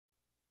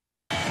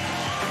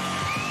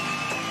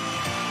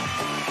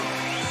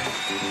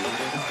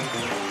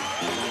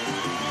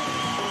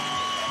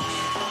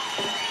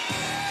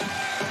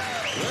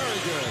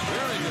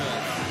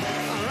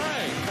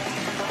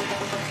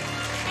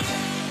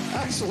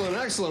Excellent,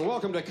 excellent.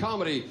 Welcome to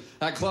Comedy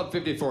at Club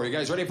 54. You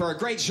guys ready for a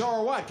great show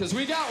or what? Because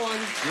we got one.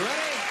 You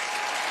ready?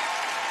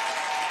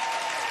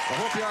 I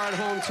hope you are at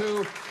home,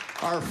 too.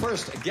 Our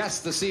first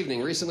guest this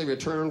evening recently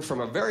returned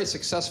from a very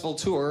successful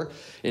tour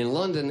in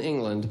London,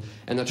 England,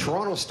 and the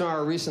Toronto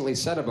Star recently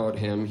said about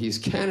him, he's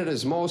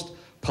Canada's most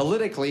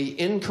politically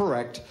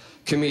incorrect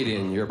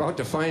comedian. You're about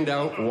to find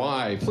out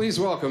why. Please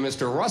welcome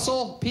Mr.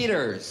 Russell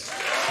Peters.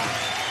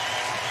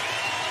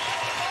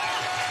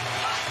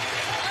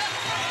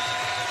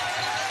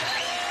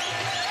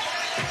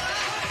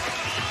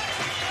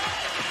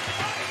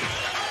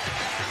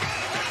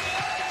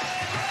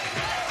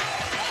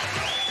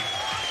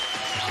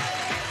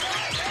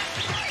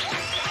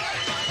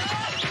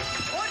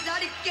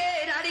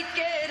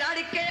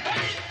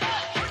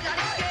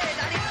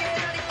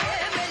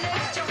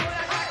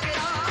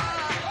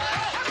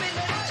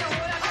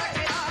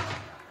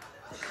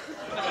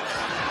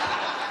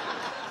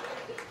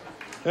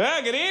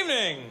 Yeah, good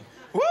evening.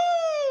 Woo!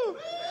 I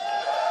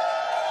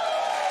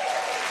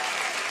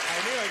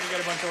knew I could get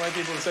a bunch of white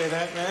people to say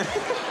that, man.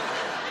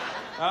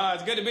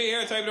 It's good to be here.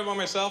 I typed it about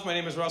myself. My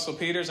name is Russell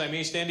Peters. I'm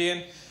East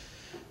Indian.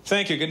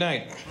 Thank you. Good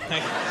night.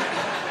 Thank you.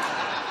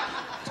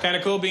 It's kind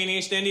of cool being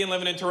East Indian,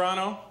 living in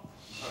Toronto.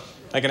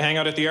 I can hang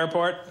out at the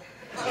airport.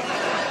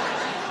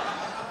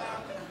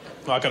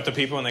 Walk up to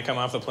people when they come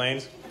off the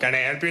planes. Can I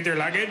help you with your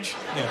luggage?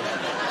 Yeah.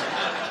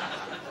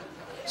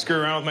 Screw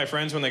around with my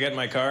friends when they get in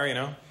my car, you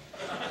know.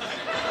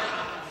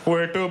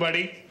 Where to,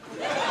 buddy?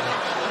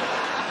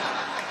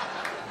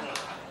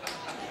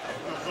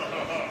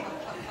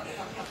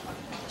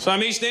 So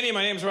I'm East Indian.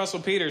 My name's Russell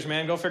Peters,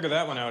 man. Go figure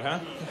that one out, huh?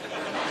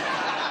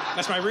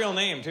 That's my real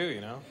name, too, you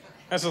know.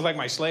 That's like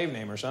my slave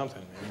name or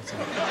something.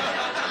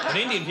 When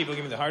Indian people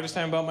give me the hardest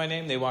time about my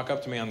name, they walk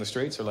up to me on the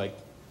streets, they're like,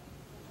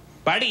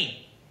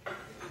 buddy,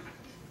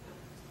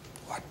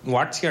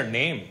 what's your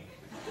name?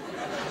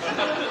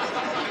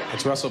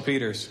 It's Russell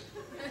Peters.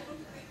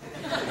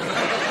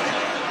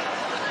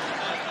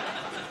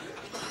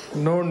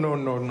 No.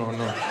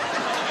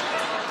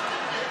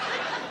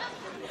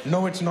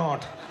 No, it's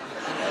not.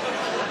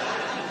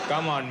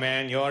 Come on,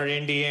 man. You're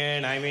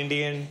Indian, I'm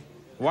Indian.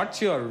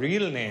 What's your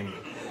real name?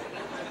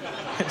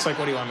 It's like,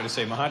 what do you want me to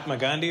say, Mahatma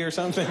Gandhi or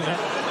something? You know?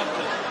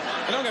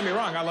 And don't get me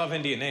wrong, I love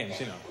Indian names,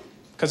 you know,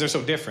 because they're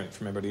so different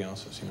from everybody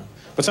else's, you know.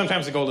 But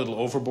sometimes they go a little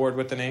overboard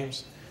with the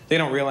names. They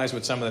don't realize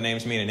what some of the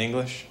names mean in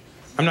English.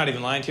 I'm not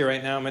even lying to you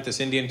right now. I met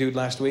this Indian dude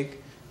last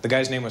week. The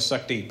guy's name was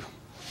Suck Deep.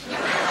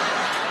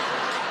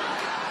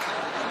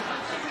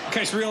 The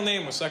guy's real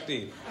name was Suck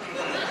Deep.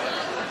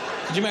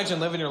 Could you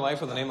imagine living your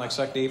life with a name like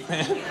Suck Deep,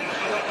 man?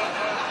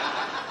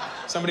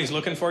 Somebody's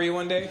looking for you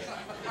one day.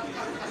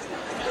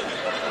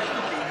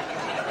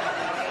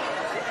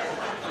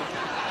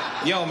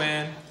 Yo,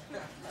 man.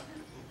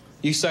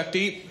 You suck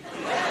deep?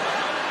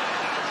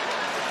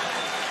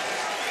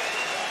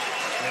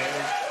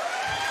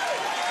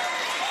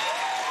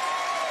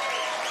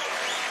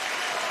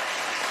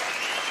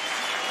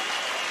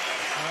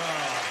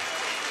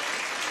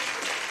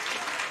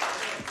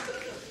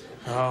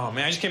 Oh,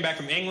 man, I just came back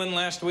from England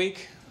last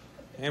week.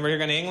 Anybody here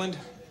gone to England?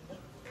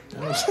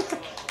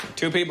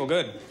 Two people,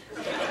 good.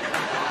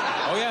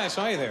 Oh, yeah, I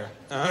saw you there.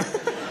 I'm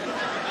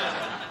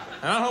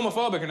not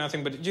homophobic or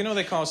nothing, but did you know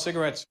they call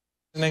cigarettes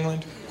in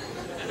England?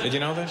 Did you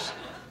know this?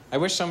 I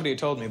wish somebody had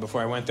told me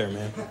before I went there,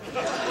 man.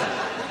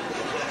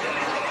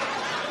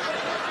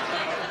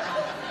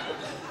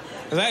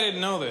 Because I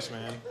didn't know this,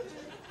 man.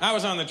 I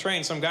was on the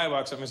train, some guy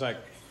walks up and he's like,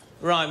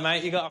 right,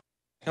 mate, you got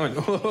a... I went,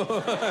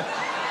 oh,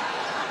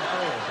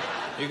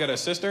 you got a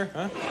sister,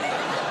 huh?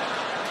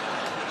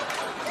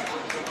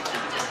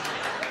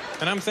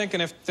 And I'm thinking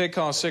if they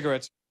call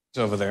cigarettes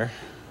over there,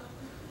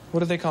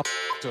 what do they call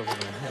over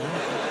there?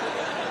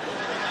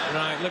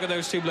 Right, look at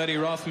those two bloody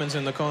Rothmans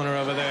in the corner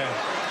over there.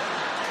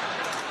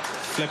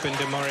 Flipping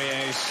de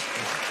Mauriers.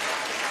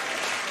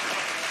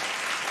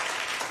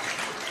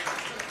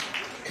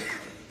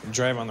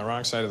 Drive on the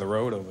wrong side of the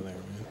road over there,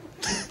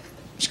 man.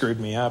 Screwed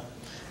me up.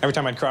 Every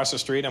time I'd cross the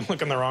street, I'm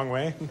looking the wrong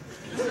way.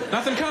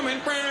 Nothing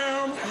coming.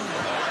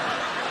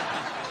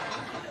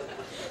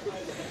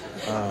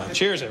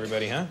 Cheers,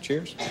 everybody, huh?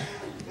 Cheers.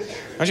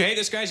 Don't you hate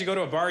this, guys? You go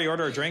to a bar, you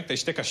order a drink, they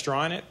stick a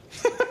straw in it.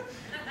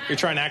 You're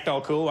trying to act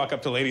all cool, walk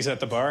up to ladies at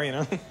the bar, you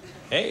know?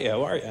 Hey,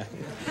 how are you?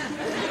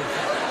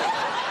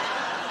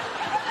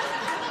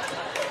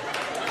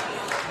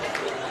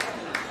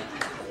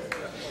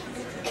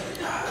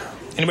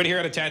 Anybody here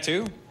got a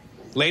tattoo?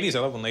 Ladies, I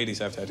love when ladies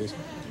have tattoos.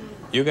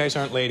 You guys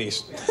aren't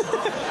ladies.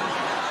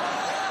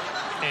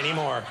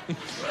 Anymore.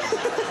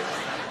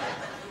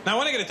 Now, I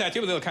want to get a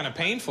tattoo, but they look kind of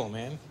painful,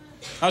 man.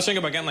 I was thinking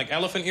about getting, like,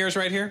 elephant ears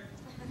right here.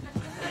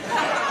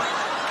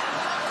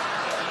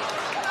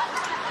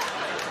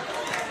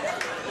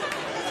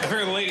 I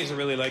figure the ladies will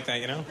really like that,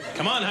 you know?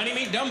 Come on, honey,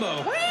 meet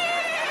Dumbo.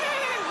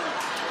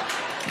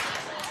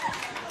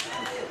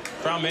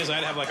 Problem is,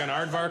 I'd have, like, an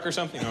aardvark or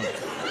something, you know?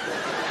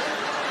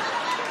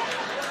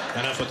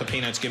 Enough with the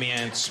peanuts, give me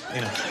ants, you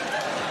know.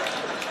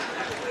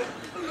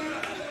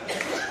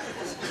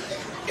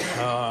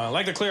 I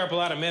like to clear up a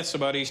lot of myths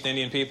about East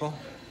Indian people.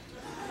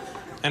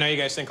 I know you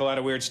guys think a lot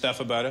of weird stuff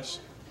about us.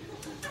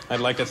 I'd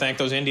like to thank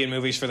those Indian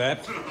movies for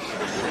that.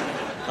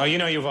 Oh, you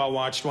know you've all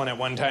watched one at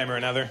one time or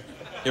another.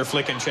 You're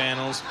flicking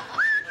channels.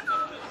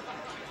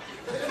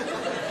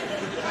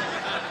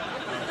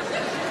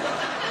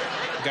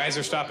 Guys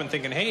are stopping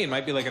thinking, hey, it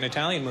might be like an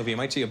Italian movie. You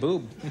might see a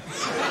boob.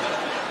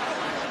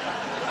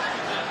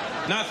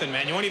 Nothing,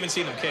 man. You won't even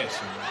see them kiss.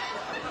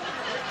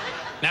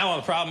 Now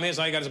the problem is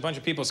all you got is a bunch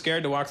of people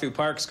scared to walk through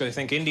parks because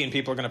they think Indian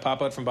people are going to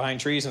pop out from behind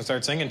trees and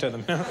start singing to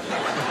them.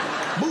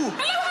 Boo!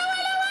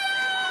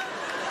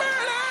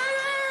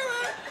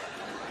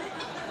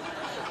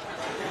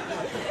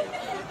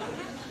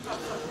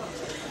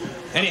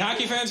 Any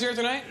hockey fans here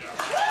tonight?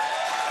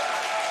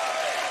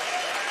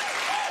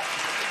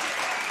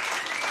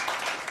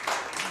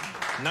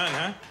 None,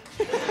 huh?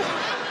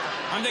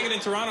 I'm thinking in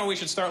Toronto we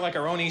should start like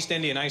our own East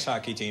Indian ice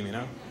hockey team, you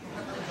know?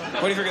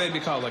 What do you figure they'd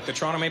be called? Like the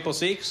Toronto Maple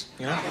Seeks?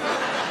 You know?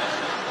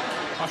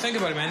 Oh, think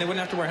about it, man. They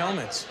wouldn't have to wear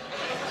helmets.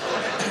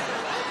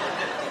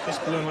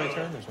 Just blue and white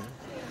turners, man.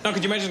 Now,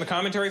 could you imagine the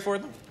commentary for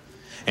them?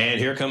 And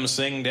here comes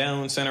Singh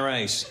down center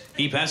ice.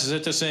 He passes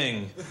it to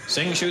Singh.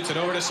 Singh shoots it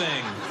over to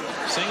Singh.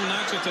 Singh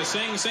knocks it to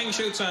Singh. Singh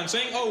shoots on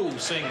Singh. Oh,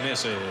 Singh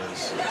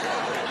misses.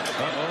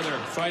 Uh-oh, they're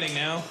fighting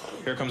now.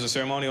 Here comes the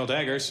ceremonial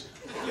daggers.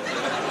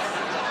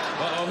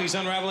 Uh-oh, he's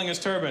unraveling his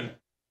turban.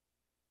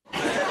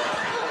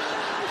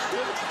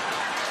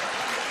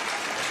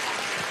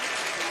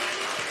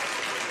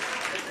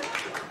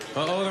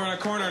 Uh-oh, they're in a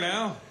corner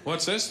now.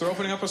 What's this? They're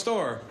opening up a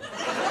store.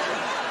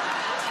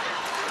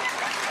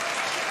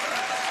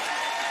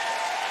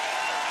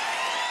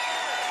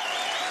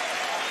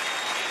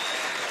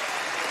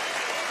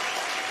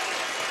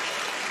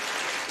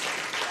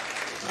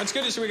 It's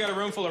good to see we got a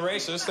room full of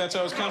racists. That's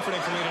always comforting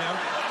for me to know.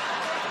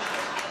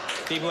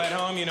 People at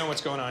home, you know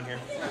what's going on here.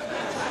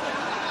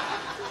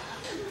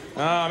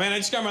 Man, I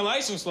just got my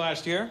license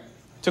last year.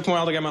 Took a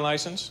while to get my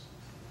license.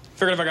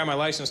 Figured if I got my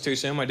license too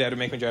soon, my dad would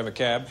make me drive a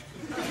cab.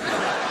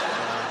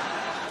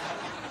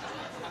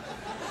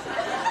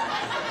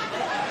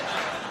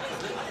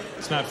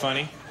 It's not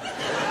funny.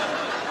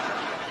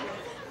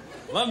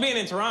 Love being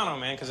in Toronto,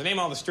 man, because they name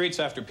all the streets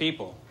after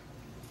people.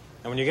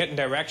 And when you get in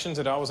directions,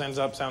 it always ends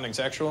up sounding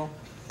sexual.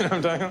 You know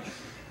what I'm talking about?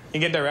 You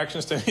get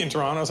directions to in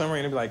Toronto somewhere,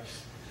 and you'll be like,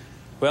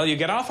 well, you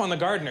get off on the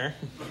Gardner,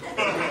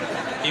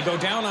 you go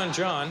down on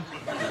John,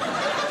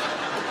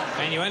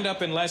 and you end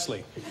up in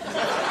Leslie.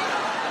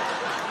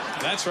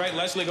 That's right,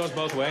 Leslie goes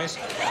both ways.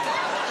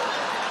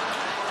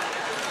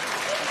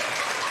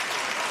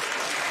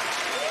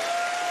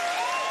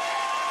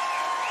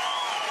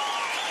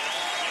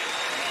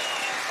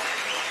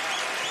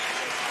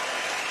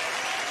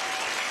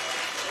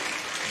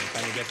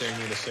 Can you get there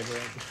and need a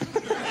cigarette?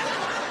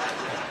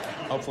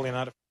 Hopefully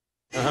not.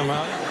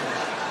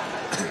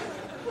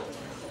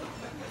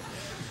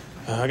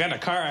 I got in a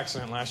car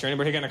accident last year.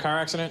 Anybody get in a car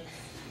accident?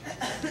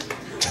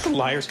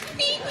 Liars.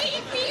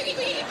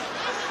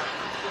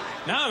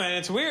 No, man,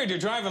 it's weird. You're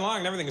driving along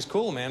and everything is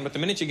cool, man. But the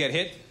minute you get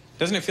hit,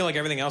 doesn't it feel like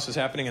everything else is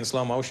happening in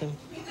slow motion?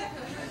 You know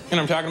what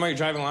I'm talking about? You're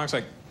driving along, it's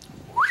like...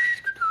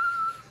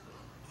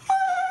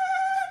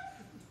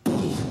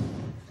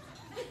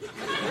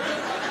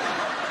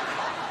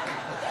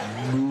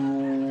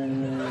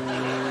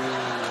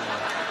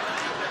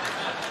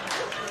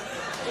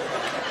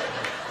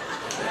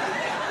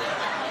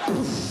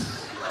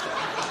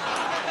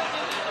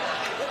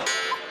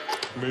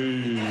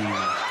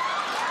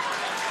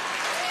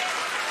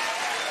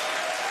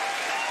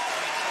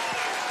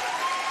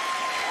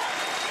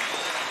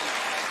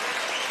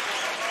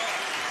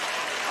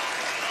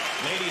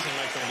 Ladies, I'm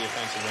not trying to be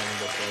offensive or anything,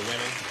 but for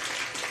women,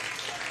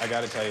 I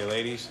got to tell you,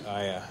 ladies,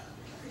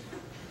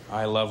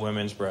 I love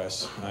women's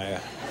breasts.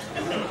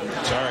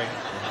 Sorry.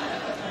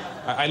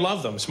 I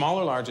love them. Small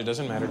or large, it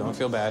doesn't matter. Don't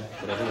feel bad.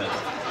 Whatever you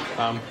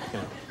know,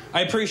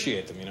 I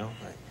appreciate them, you know.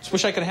 I just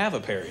wish I could have a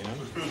pair, you know.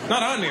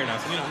 Not on me or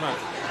nothing, you know.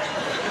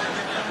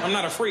 I'm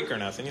not a freak or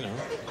nothing, you know.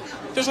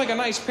 Just like a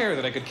nice pair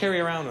that I could carry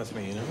around with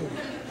me, you know.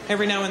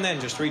 Every now and then,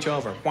 just reach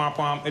over. Womp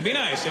womp. It'd be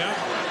nice, you know.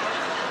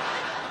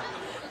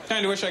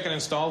 Kind of wish I could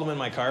install them in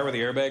my car where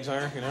the airbags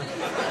are, you know.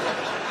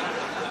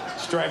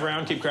 Just drive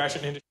around, keep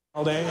crashing into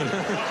all day, you know.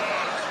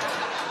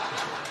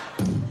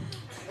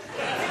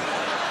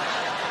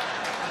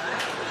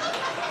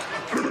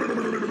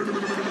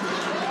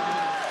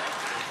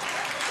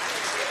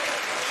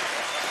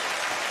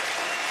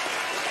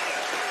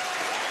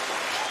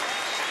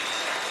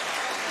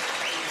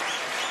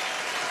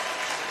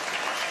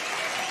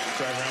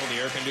 Drive around with the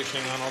air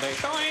conditioning on all day.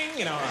 Boing,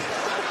 you know.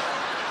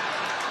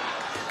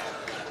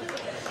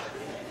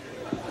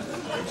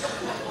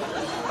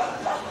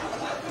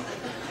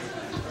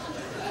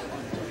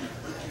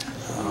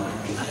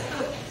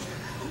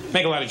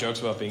 Make a lot of jokes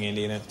about being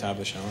Indian at the top of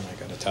the show, and I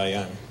gotta tell you,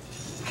 I'm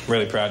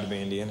really proud to be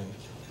Indian, and,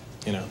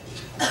 you know,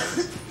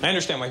 I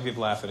understand why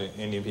people laugh at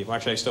Indian people.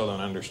 Actually, I still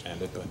don't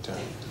understand it, but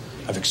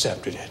I've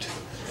accepted it,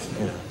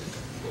 you know.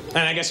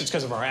 And I guess it's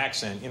because of our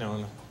accent, you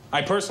know.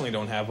 I personally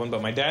don't have one,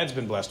 but my dad's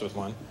been blessed with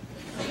one.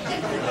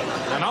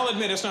 And I'll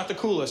admit it's not the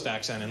coolest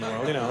accent in the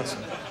world, you know.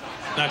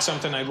 Not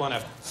something I'd want to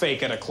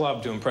fake at a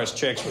club to impress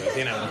chicks with,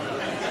 you know.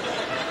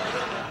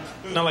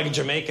 Not like a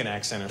Jamaican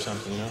accent or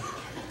something, you know.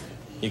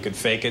 You could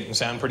fake it and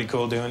sound pretty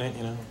cool doing it,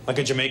 you know. Like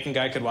a Jamaican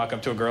guy could walk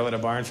up to a girl at a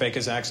bar and fake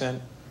his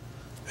accent.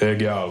 Hey,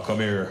 gal, come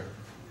here.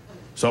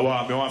 So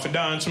what, you want to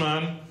dance,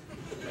 man?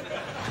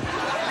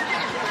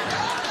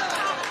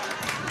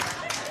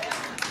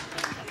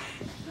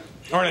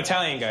 Or an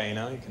Italian guy, you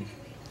know. You can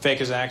fake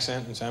his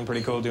accent and sound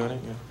pretty cool doing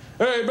it, you know.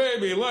 Hey,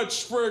 baby,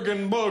 let's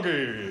friggin'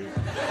 boogie.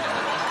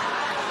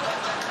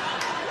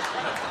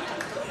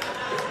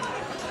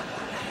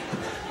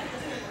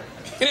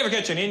 You never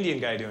catch an Indian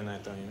guy doing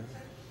that, though, you know?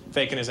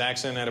 Faking his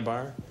accent at a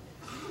bar.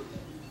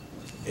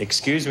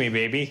 Excuse me,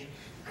 baby.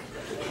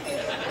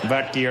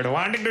 But you're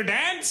wanting to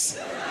dance?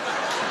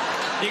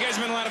 You guys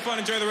have been a lot of fun.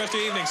 Enjoy the rest of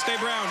the evening. Stay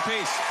brown.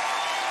 Peace.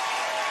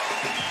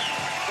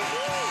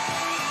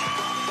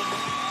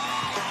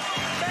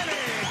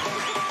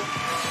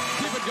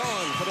 Keep it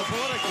going for the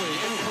politically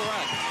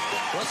incorrect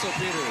Russell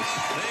Peters.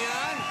 Hang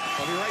on.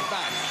 I'll be right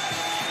back.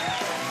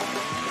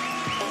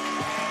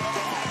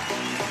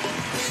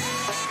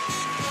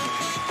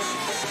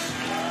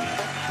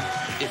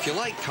 If you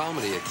like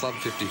comedy at Club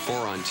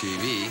 54 on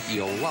TV,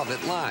 you'll love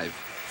it live.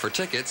 For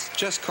tickets,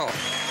 just call.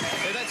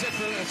 Hey, that's it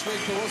for this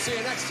week, but we'll see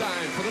you next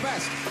time for the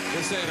best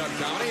in stand-up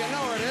comedy. You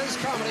know where it is,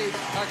 comedy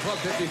at Club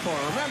 54.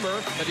 Remember,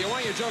 if you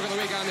want your joke of the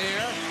week on the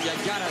air, you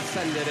gotta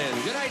send it in.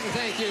 Good night and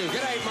thank you.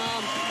 Good night,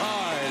 Mom.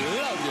 I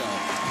love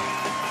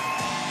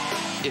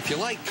you. If you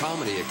like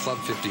comedy at Club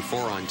 54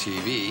 on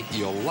TV,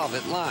 you'll love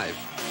it live.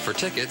 For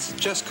tickets,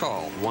 just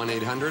call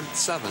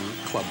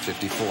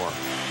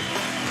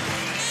 1-800-7-CLUB-54.